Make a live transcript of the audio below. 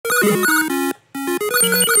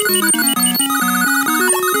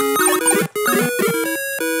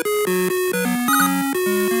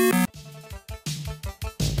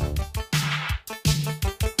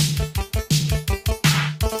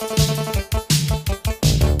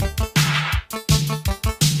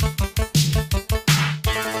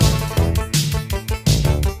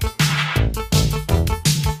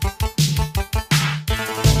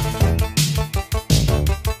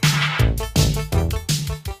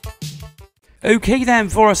Okay then,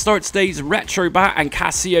 before I start today's Retrobat and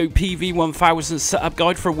Casio PV-1000 setup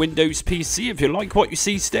guide for Windows PC, if you like what you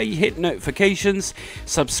see today, hit notifications,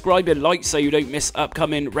 subscribe and like so you don't miss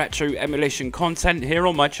upcoming retro emulation content here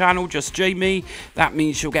on my channel, just Jamie. That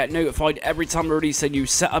means you'll get notified every time I release a new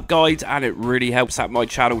setup guide, and it really helps out my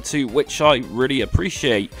channel too, which I really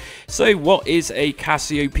appreciate. So what is a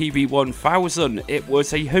Casio PV-1000? It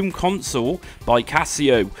was a home console by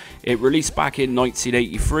Casio. It released back in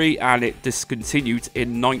 1983 and it discontinued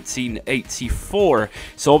in 1984.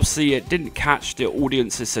 So obviously it didn't catch the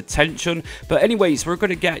audience's attention. But anyways, we're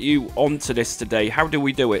going to get you onto this today. How do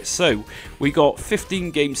we do it? So we got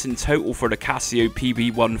 15 games in total for the Casio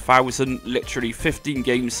PV-1000. Literally 15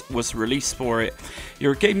 games was released for it.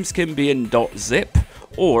 Your games can be in .zip,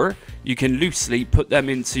 or you can loosely put them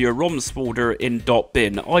into your ROMs folder in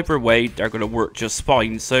 .bin. Either way, they're going to work just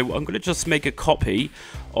fine. So I'm going to just make a copy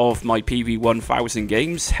of my PV-1000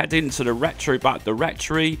 games, head into the Retrobat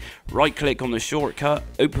directory, right click on the shortcut,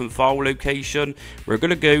 open file location. We're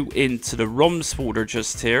going to go into the ROMs folder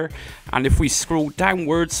just here, and if we scroll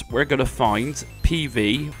downwards, we're going to find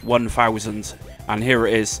PV-1000. And here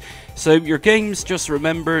it is. So your games, just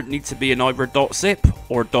remember, need to be in either .zip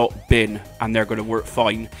or .bin, and they're going to work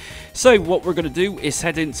fine. So what we're going to do is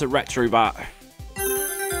head into Retrobat.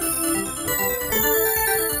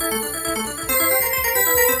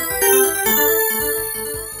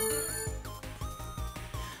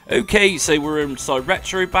 Okay, so we're inside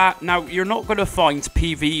Retrobat. Now, you're not going to find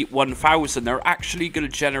PV-1000. They're actually going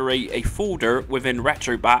to generate a folder within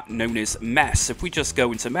Retrobat known as mess. If we just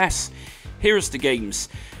go into mess, here's the games.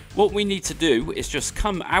 What we need to do is just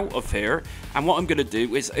come out of here, and what I'm going to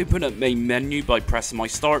do is open up main menu by pressing my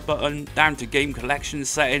start button, down to game collection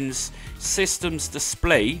settings, systems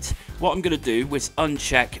displayed. What I'm going to do is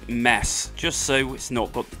uncheck mess, just so it's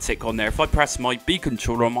not got the tick on there. If I press my B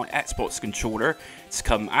controller on my Xbox controller to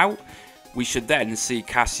come out, we should then see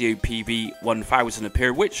Casio PV-1000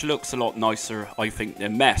 appear, which looks a lot nicer, I think,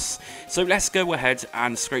 than mess. So let's go ahead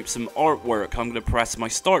and scrape some artwork. I'm going to press my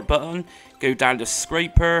start button, go down to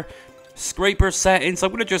scraper settings.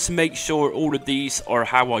 I'm going to just make sure all of these are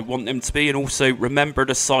how I want them to be, and also remember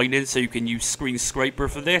to sign in so you can use Screen Scraper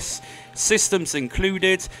for this. Systems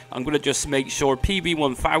included, I'm going to just make sure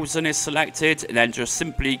PV-1000 is selected, and then just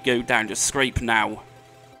simply go down to scrape now.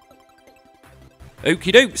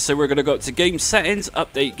 Okie doke, so we're going to go to game settings,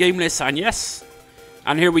 update game list, and yes.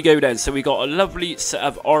 And here we go then. So we got a lovely set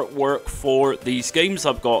of artwork for these games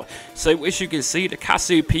I've got. So as you can see, the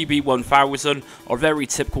Casio PV-1000 are very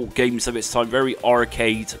typical games of its time, very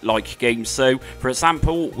arcade-like games. So for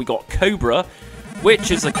example, we got Cobra,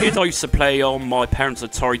 which is a kid I used to play on my parents'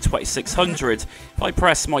 Atari 2600. If I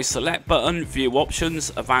press my select button, view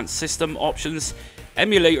options, advanced system options,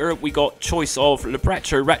 emulator, we got choice of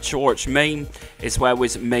Libretto RetroArch MAME as well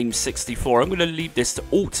as MAME 64. I'm going to leave this to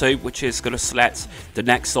auto, which is going to select the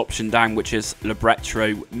next option down, which is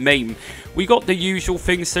Libretto MAME. We got the usual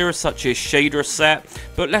things here such as shader set,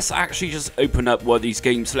 but let's actually just open up one of these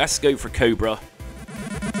games. Let's go for Cobra.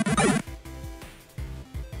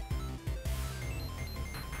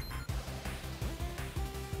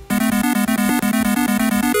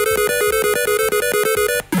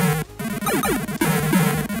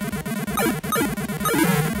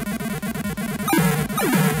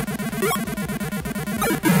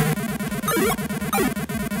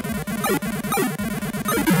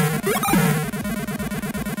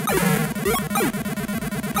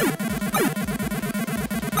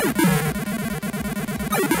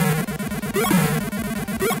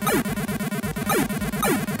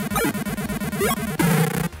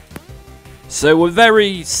 So we're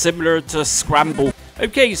very similar to Scramble.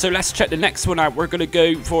 Okay, so let's check the next one out. We're going to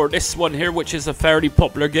go for this one here, which is a fairly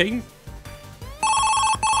popular game.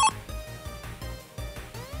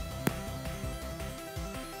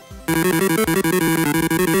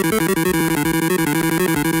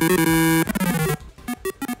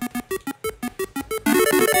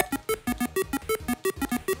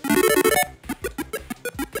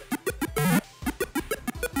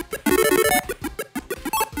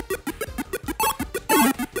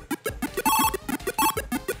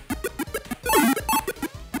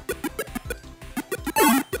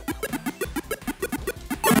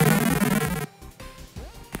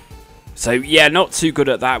 So yeah, not too good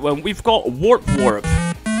at that one. We've got Warp.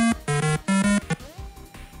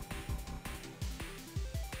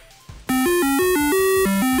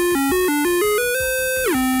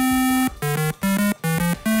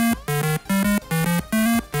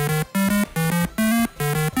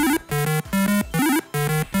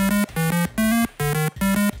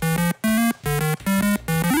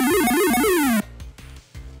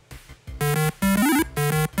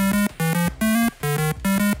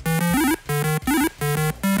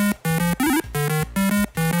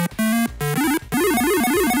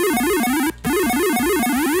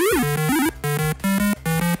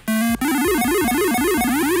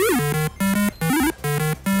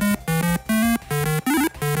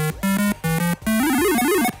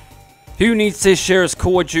 Who needs to share his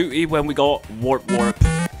Call of Duty when we got Warp?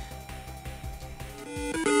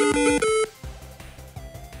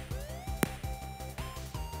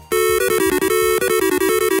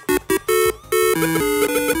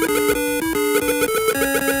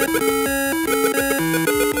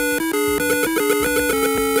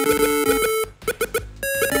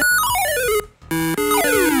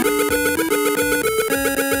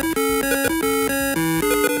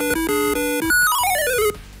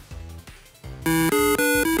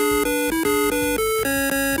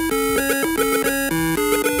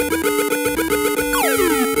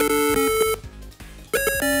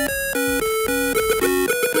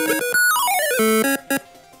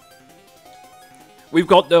 We've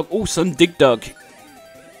got the awesome Dig Dug.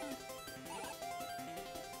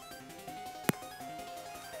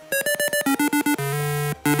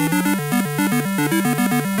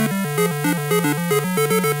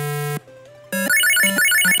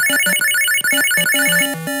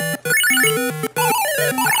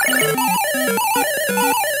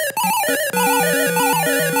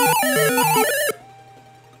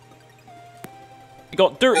 We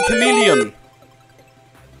got Dirty Chameleon.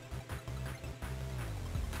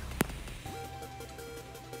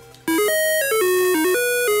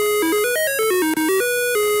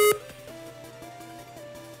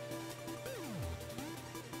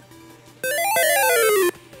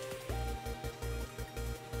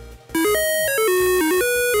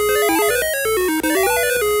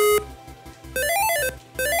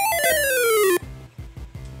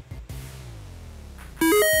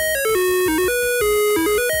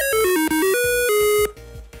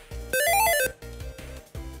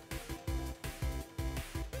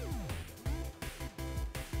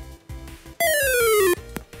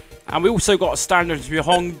 And we also got a standard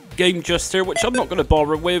Hong game just here, which I'm not going to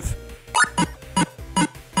bother with.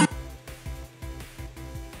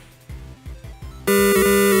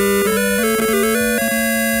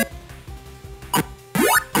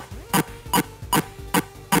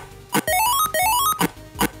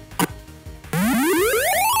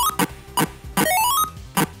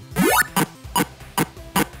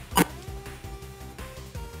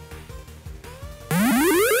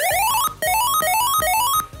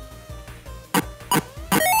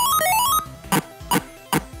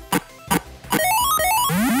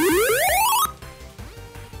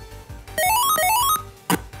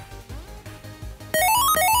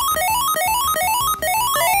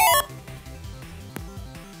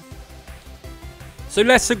 So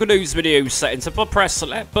let's look at those video settings. If I press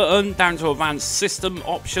select button down to advanced system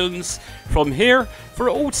options, from here for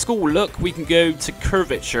an old school look we can go to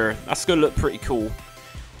curvature. That's going to look pretty cool.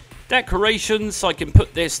 Decorations, I can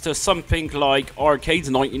put this to something like arcade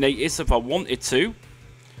 1980s if I wanted to.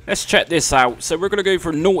 Let's check this out. So we're going to go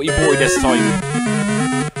for Naughty Boy this time.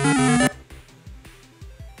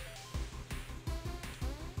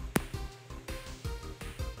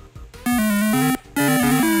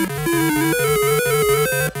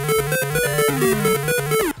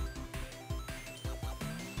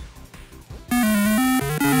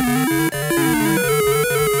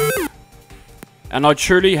 And I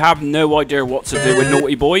truly have no idea what to do with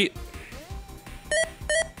Naughty Boy.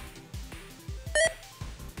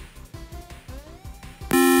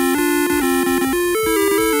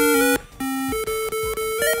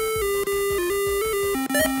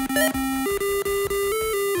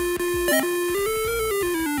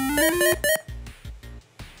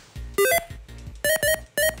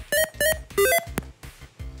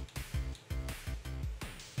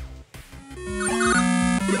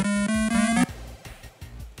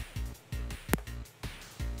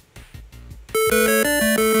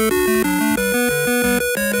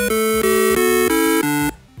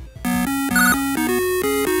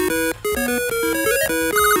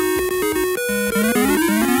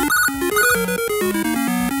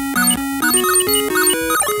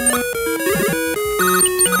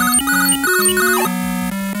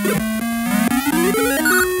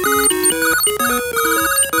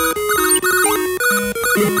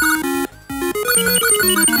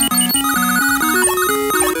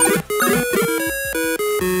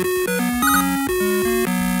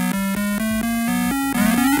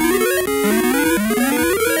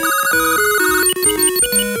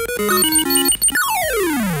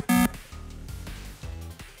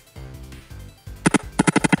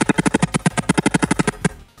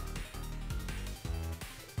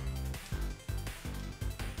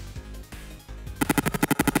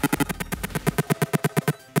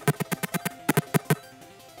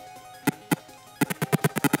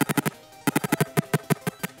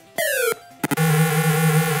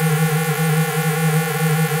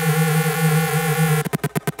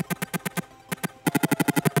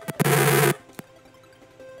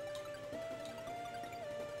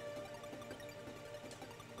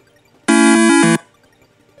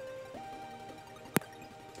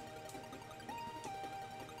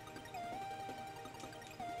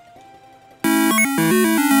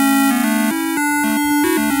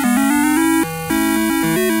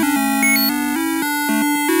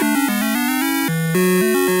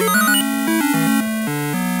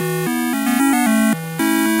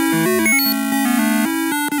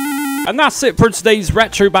 that's it for today's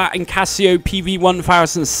Retrobat and Casio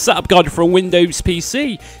PV-1000 setup guide for a Windows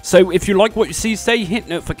PC. So if you like what you see today, hit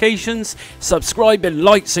notifications, subscribe and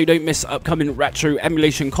like so you don't miss upcoming retro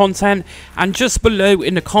emulation content. And just below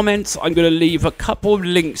in the comments, I'm going to leave a couple of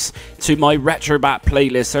links to my Retrobat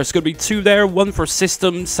playlist. There's going to be two there, one for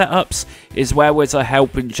system setups, as well as a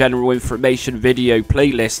help and general information video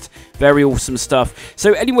playlist. Very awesome stuff.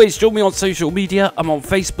 So anyways, join me on social media. I'm on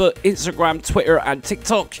Facebook, Instagram, Twitter and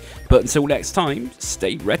TikTok. But until next time,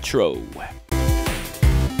 stay retro.